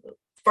for the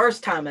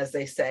first time, as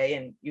they say,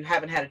 and you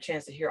haven't had a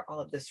chance to hear all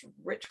of this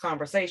rich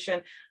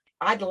conversation,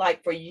 I'd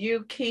like for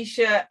you,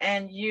 Keisha,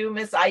 and you,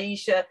 Miss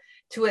Aisha,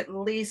 to at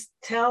least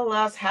tell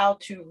us how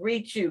to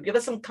reach you. Give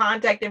us some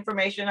contact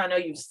information. I know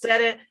you've said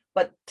it,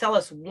 but tell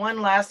us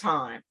one last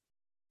time.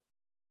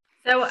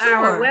 So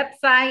our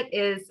website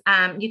is,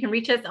 you can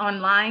reach us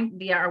online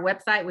via our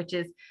website, which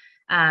is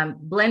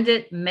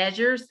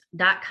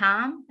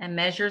blendedmeasures.com, and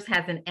measures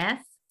has an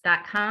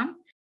S.com.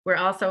 We're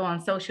also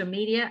on social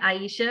media,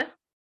 Aisha.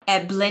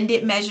 At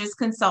Blended Measures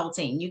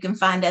Consulting. You can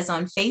find us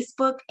on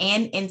Facebook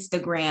and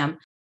Instagram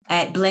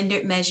at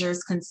Blended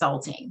Measures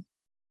Consulting.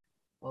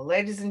 Well,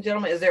 ladies and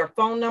gentlemen, is there a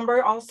phone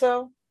number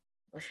also?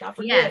 Let's not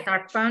forget. Yes,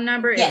 our phone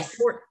number is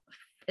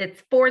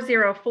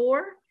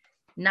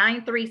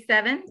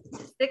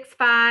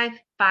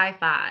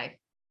 404-937-6555.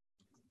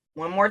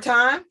 One more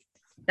time.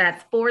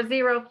 That's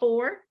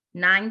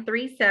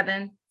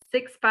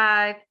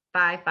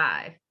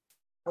 404-937-6555.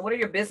 And what are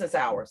your business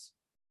hours?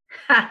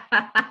 I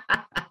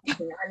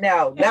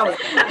know that was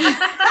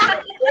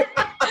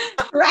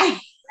right.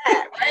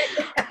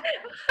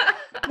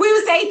 We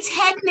would say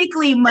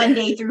technically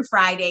Monday through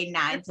Friday,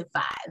 9 to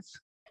 5.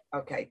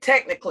 Okay,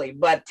 technically,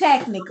 but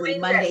technically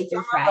Monday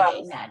through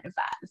Friday, 9 to 5.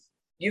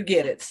 You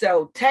get it.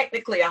 So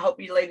technically, I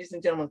hope you ladies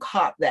and gentlemen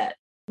caught that.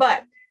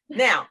 But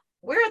now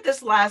we're at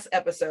this last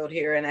episode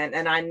here,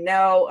 and I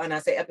know, and I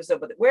say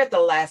episode, but we're at the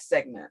last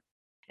segment.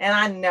 And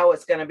I know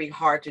it's going to be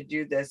hard to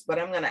do this, but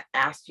I'm going to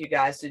ask you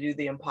guys to do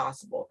the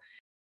impossible.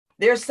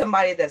 There's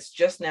somebody that's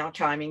just now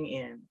chiming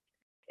in.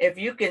 If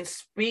you can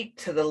speak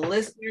to the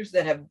listeners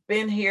that have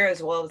been here,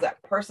 as well as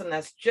that person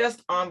that's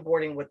just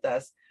onboarding with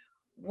us,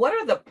 what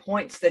are the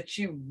points that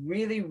you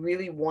really,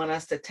 really want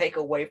us to take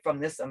away from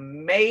this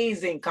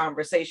amazing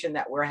conversation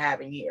that we're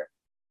having here?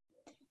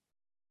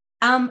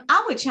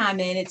 I would chime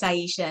in, it's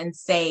Aisha, and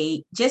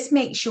say, just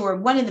make sure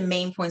one of the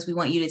main points we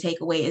want you to take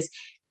away is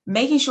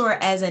making sure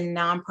as a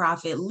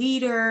nonprofit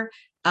leader,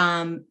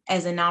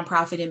 as a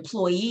nonprofit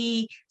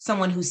employee,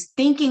 someone who's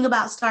thinking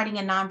about starting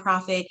a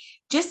nonprofit,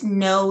 just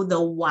know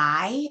the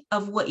why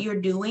of what you're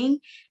doing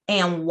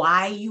and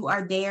why you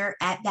are there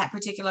at that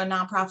particular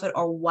nonprofit,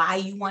 or why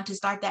you want to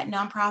start that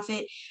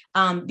nonprofit.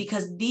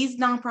 Because these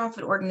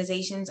nonprofit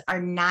organizations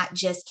are not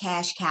just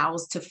cash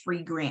cows to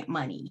free grant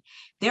money.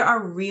 There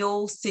are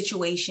real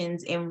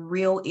situations and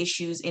real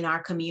issues in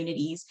our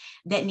communities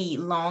that need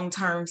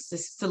long-term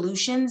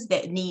solutions,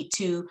 that need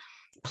to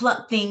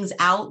pluck things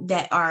out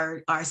that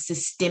are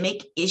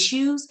systemic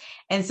issues.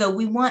 And so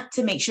we want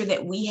to make sure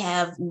that we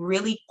have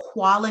really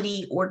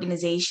quality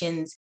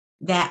organizations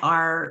that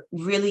are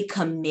really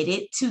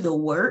committed to the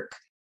work.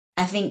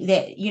 I think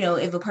that,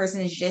 if a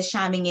person is just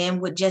chiming in,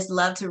 would just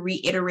love to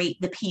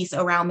reiterate the piece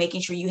around making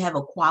sure you have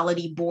a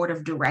quality board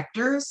of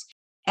directors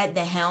at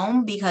the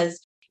helm, because,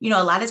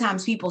 a lot of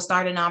times people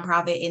start a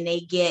nonprofit and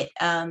they get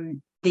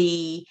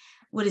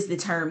what is the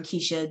term,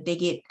 Keisha? They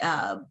get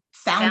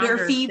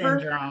founder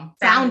fever,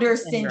 founder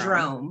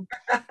syndrome.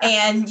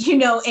 And,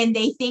 and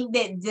they think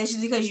that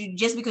just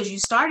because you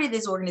started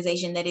this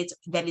organization, that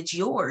it's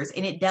yours,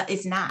 and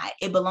it's not.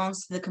 It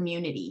belongs to the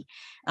community.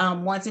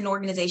 Once an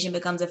organization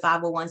becomes a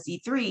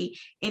 501c3,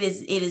 it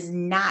is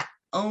not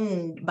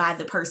owned by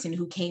the person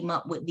who came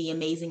up with the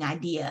amazing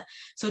idea.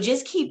 So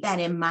just keep that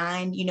in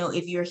mind.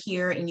 If you're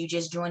here and you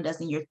just joined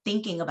us and you're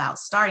thinking about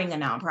starting a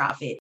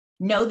nonprofit,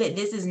 know that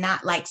this is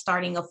not like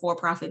starting a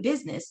for-profit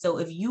business. So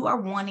if you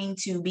are wanting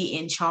to be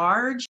in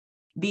charge,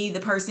 be the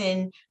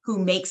person who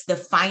makes the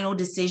final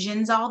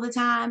decisions all the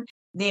time,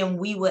 then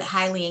we would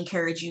highly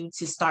encourage you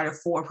to start a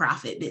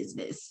for-profit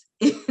business,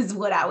 is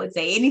what I would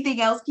say.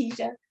 Anything else,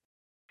 Keisha?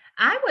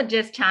 I would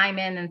just chime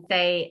in and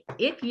say,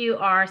 if you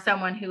are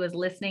someone who is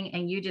listening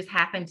and you just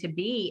happen to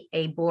be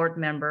a board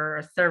member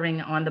or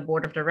serving on the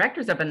board of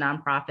directors of a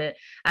nonprofit,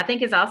 I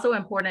think it's also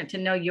important to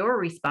know your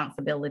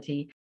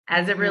responsibility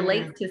as it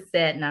relates to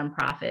said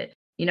nonprofit.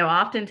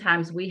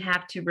 Oftentimes we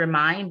have to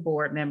remind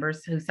board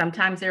members who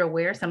sometimes they're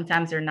aware,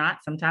 sometimes they're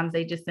not, sometimes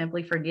they just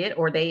simply forget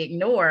or they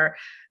ignore.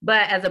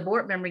 But as a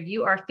board member,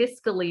 you are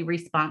fiscally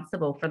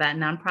responsible for that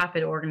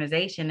nonprofit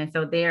organization. And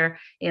so therein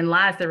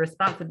lies the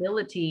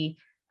responsibility,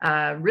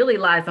 really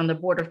lies on the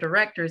board of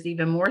directors,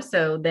 even more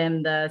so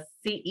than the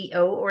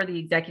CEO or the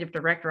executive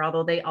director,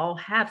 although they all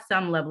have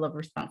some level of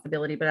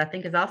responsibility. But I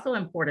think it's also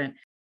important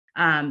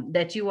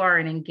that you are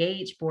an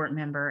engaged board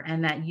member,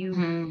 and that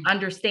you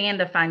understand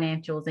the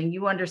financials, and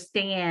you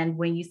understand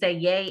when you say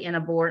yay in a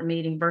board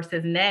meeting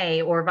versus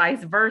nay, or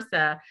vice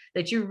versa,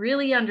 that you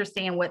really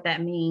understand what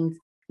that means,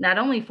 not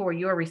only for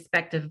your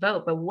respective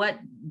vote, but what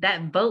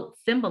that vote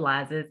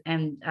symbolizes.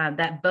 And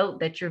that vote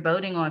that you're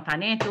voting on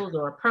financials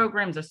or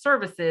programs or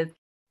services,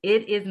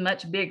 it is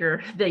much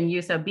bigger than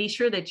you. So be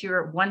sure that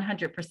you're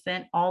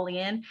 100% all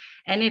in.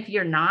 And if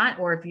you're not,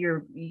 or if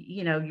you're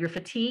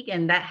fatigued,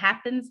 and that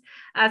happens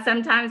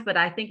sometimes, but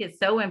I think it's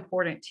so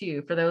important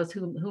too, for those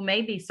who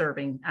may be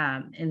serving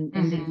in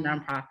these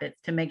nonprofits,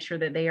 to make sure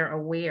that they are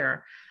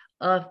aware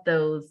of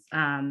those,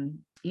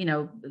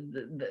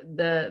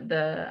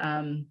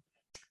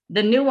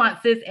 the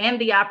nuances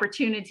and the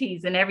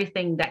opportunities and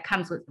everything that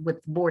comes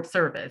with board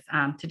service,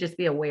 to just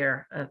be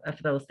aware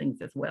of those things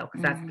as well,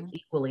 because that's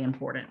equally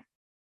important.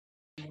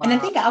 And I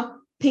think I'll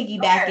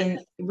piggyback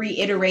and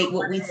reiterate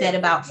what we said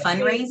about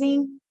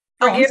fundraising.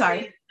 I'm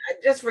sorry.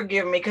 Just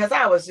forgive me, because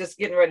I was just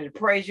getting ready to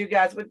praise you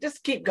guys, but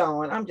just keep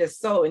going. I'm just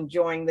so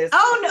enjoying this.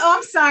 Oh, no,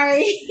 I'm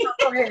sorry.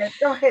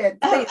 Go ahead.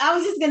 I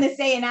was just going to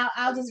say, and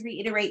I'll just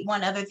reiterate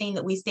one other thing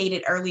that we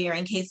stated earlier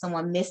in case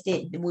someone missed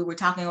it. We were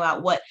talking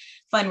about what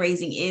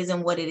fundraising is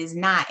and what it is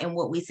not. And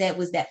what we said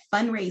was that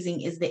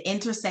fundraising is the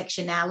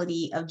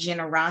intersectionality of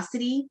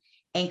generosity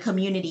and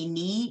community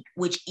need,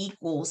 which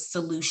equals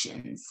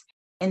solutions.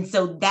 And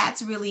so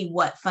that's really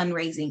what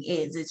fundraising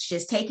is. It's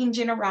just taking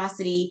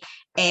generosity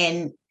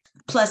and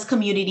plus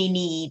community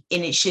need,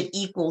 and it should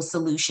equal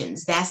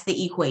solutions. That's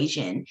the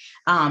equation.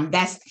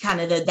 That's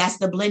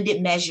the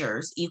blended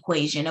measures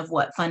equation of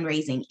what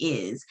fundraising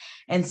is.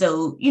 And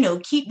so,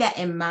 keep that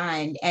in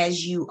mind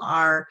as you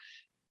are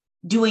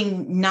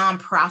doing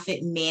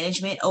nonprofit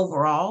management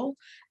overall,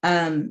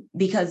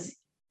 because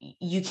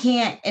you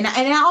can't, and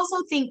I also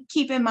think,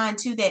 keep in mind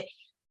too, that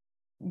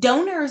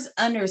donors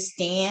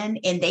understand,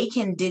 and they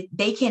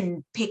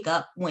can pick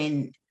up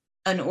when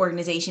an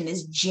organization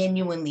is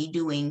genuinely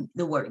doing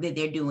the work that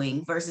they're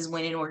doing versus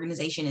when an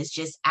organization is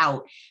just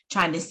out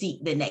trying to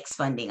seek the next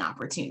funding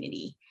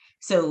opportunity.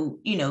 So,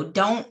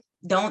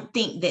 don't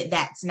think that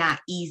that's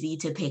not easy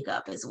to pick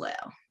up as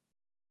well.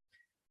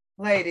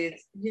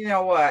 Ladies, you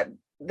know what?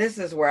 this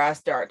is where I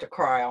start to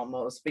cry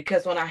almost,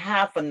 because when I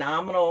have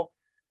phenomenal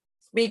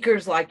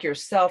speakers like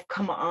yourself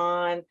come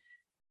on,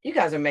 you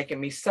guys are making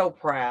me so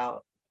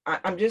proud.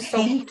 I'm just so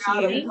Thank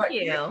proud of you. Thank what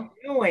you're you.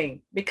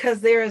 doing,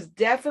 because there is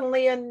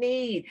definitely a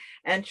need.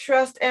 And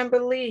trust and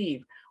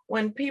believe,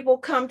 when people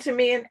come to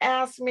me and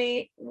ask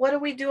me, what do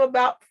we do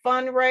about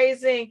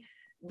fundraising?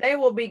 They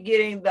will be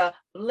getting the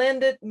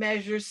blended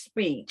measure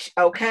speech.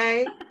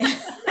 Okay.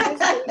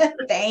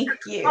 Thank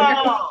you.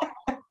 Oh,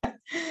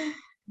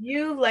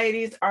 you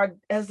ladies are,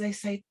 as they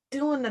say,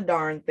 doing the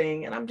darn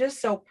thing. And I'm just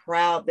so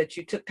proud that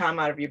you took time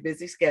out of your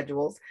busy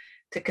schedules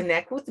to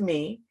connect with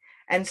me.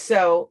 And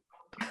so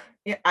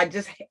yeah, I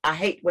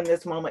hate when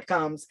this moment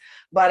comes.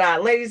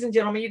 But ladies and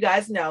gentlemen, you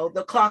guys know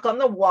the clock on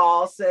the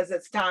wall says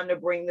it's time to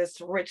bring this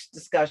rich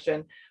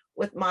discussion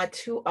with my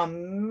two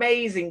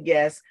amazing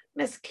guests,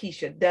 Miss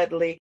Keisha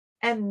Dudley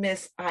and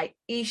Miss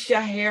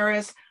Aisha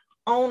Harris,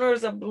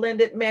 owners of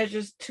Blended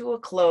Measures, to a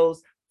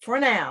close for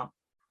now.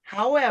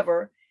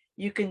 However,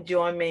 you can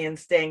join me in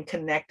staying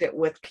connected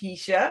with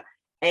Keisha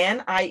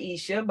and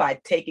Aisha by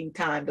taking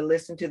time to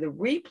listen to the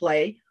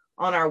replay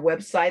on our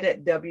website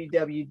at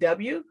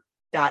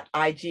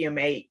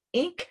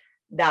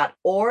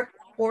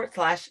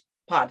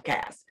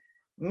www.igmainc.org/podcast.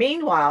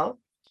 Meanwhile,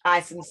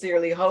 I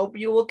sincerely hope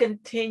you will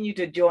continue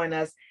to join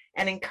us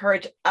and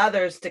encourage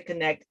others to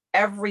connect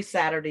every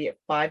Saturday at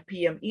 5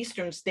 p.m.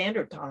 Eastern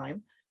Standard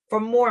Time for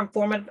more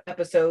informative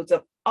episodes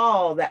of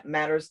All That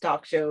Matters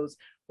talk shows,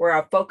 where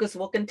our focus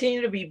will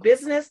continue to be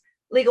business,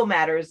 legal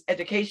matters,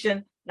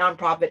 education,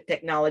 nonprofit,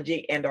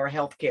 technology, and our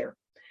healthcare.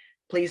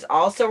 Please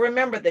also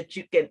remember that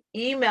you can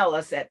email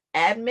us at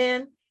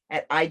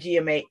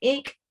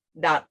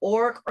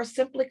admin@igmainc.org or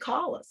simply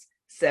call us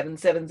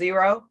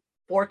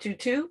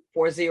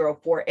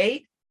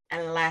 770-422-4048.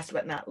 And last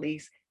but not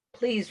least,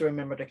 please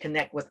remember to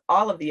connect with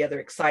all of the other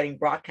exciting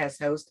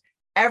broadcast hosts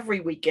every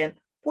weekend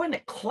for an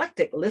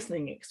eclectic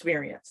listening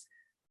experience.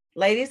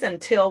 Ladies,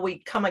 until we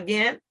come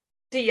again,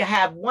 do you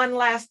have one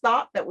last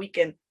thought that we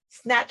can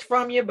snatch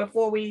from you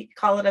before we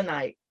call it a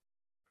night?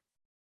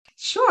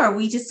 Sure.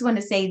 We just want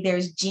to say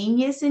there's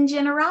genius in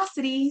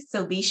generosity.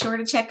 So be sure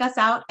to check us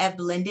out at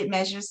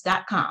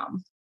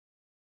blendedmeasures.com.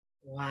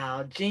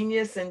 Wow,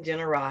 genius and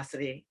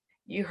generosity.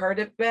 You heard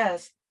it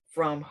best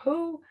from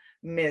who?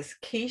 Miss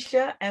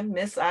Keisha and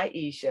Miss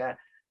Aisha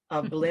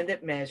of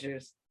Blended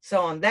Measures.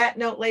 So on that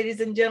note,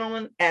 ladies and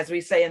gentlemen, as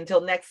we say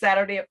until next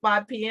Saturday at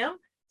 5 p.m.,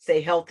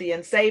 stay healthy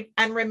and safe.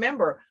 And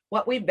remember,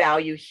 what we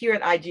value here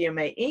at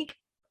IGMA Inc.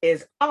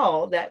 is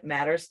all that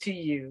matters to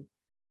you.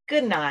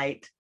 Good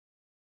night.